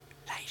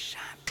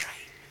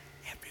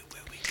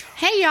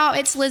Hey y'all,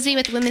 it's Lizzie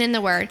with Women in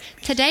the Word.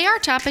 Today our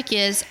topic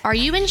is, are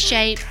you in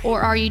shape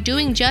or are you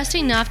doing just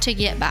enough to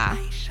get by?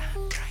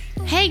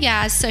 Hey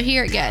guys, so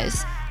here it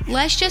goes.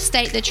 Let's just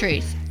state the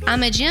truth.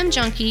 I'm a gym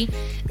junkie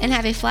and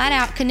have a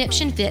flat-out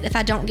conniption fit if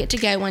I don't get to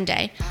go one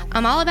day.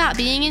 I'm all about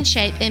being in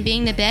shape and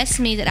being the best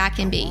me that I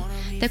can be.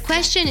 The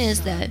question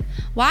is though,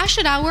 why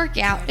should I work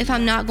out if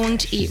I'm not going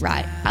to eat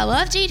right? I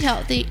love to eat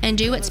healthy and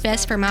do what's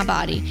best for my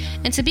body.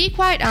 And to be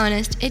quite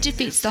honest, it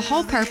defeats the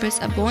whole purpose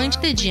of going to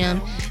the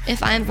gym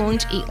if I am going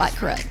to eat like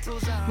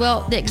crud.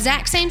 Well, the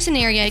exact same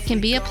scenario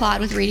can be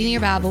applied with reading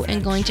your Bible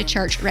and going to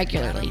church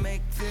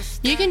regularly.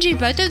 You can do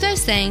both of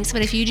those things,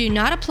 but if you do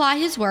not apply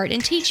His Word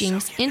and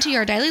teachings into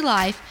your daily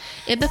life,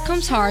 it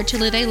becomes hard to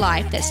live a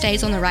life that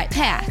stays on the right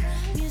path.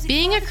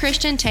 Being a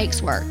Christian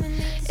takes work.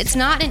 It's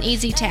not an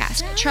easy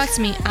task. Trust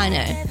me, I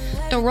know.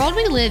 The world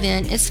we live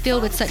in is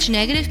filled with such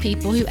negative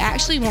people who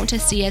actually want to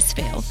see us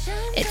fail.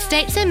 It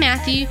states in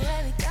Matthew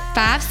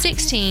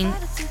 5:16,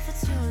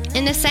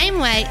 "In the same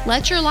way,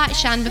 let your light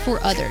shine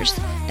before others,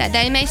 that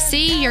they may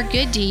see your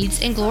good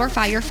deeds and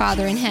glorify your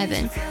Father in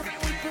heaven."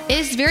 It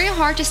is very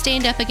hard to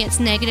stand up against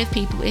negative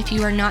people if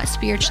you are not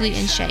spiritually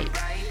in shape.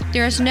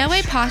 There is no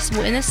way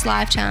possible in this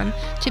lifetime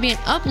to be an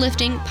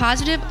uplifting,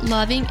 positive,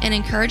 loving, and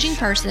encouraging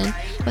person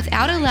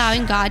without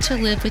allowing God to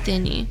live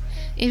within you.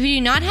 If you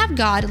do not have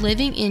God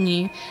living in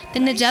you,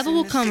 then the devil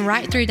will come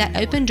right through that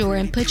open door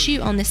and put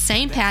you on the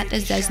same path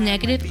as those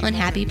negative,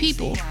 unhappy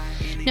people.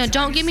 Now,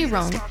 don't get me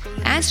wrong.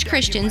 As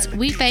Christians,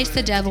 we face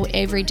the devil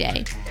every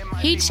day.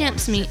 He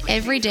tempts me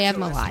every day of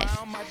my life.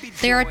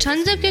 There are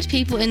tons of good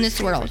people in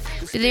this world,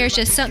 but there's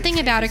just something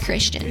about a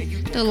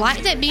Christian. The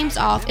light that beams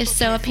off is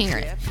so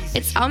apparent.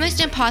 It's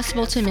almost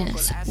impossible to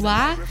miss.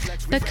 Why?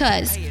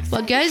 Because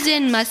what goes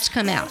in must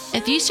come out.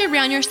 If you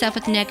surround yourself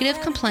with negative,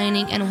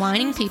 complaining, and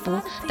whining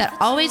people that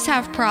always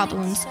have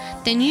problems,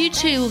 then you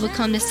too will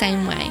become the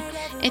same way.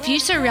 If you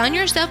surround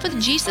yourself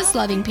with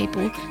Jesus-loving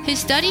people who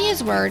study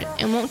His Word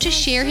and want to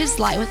share His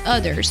light with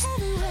others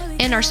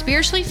and are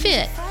spiritually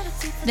fit,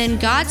 then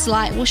God's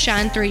light will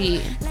shine through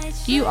you.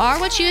 You are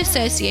what you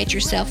associate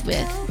yourself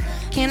with.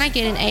 Can I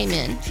get an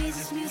amen?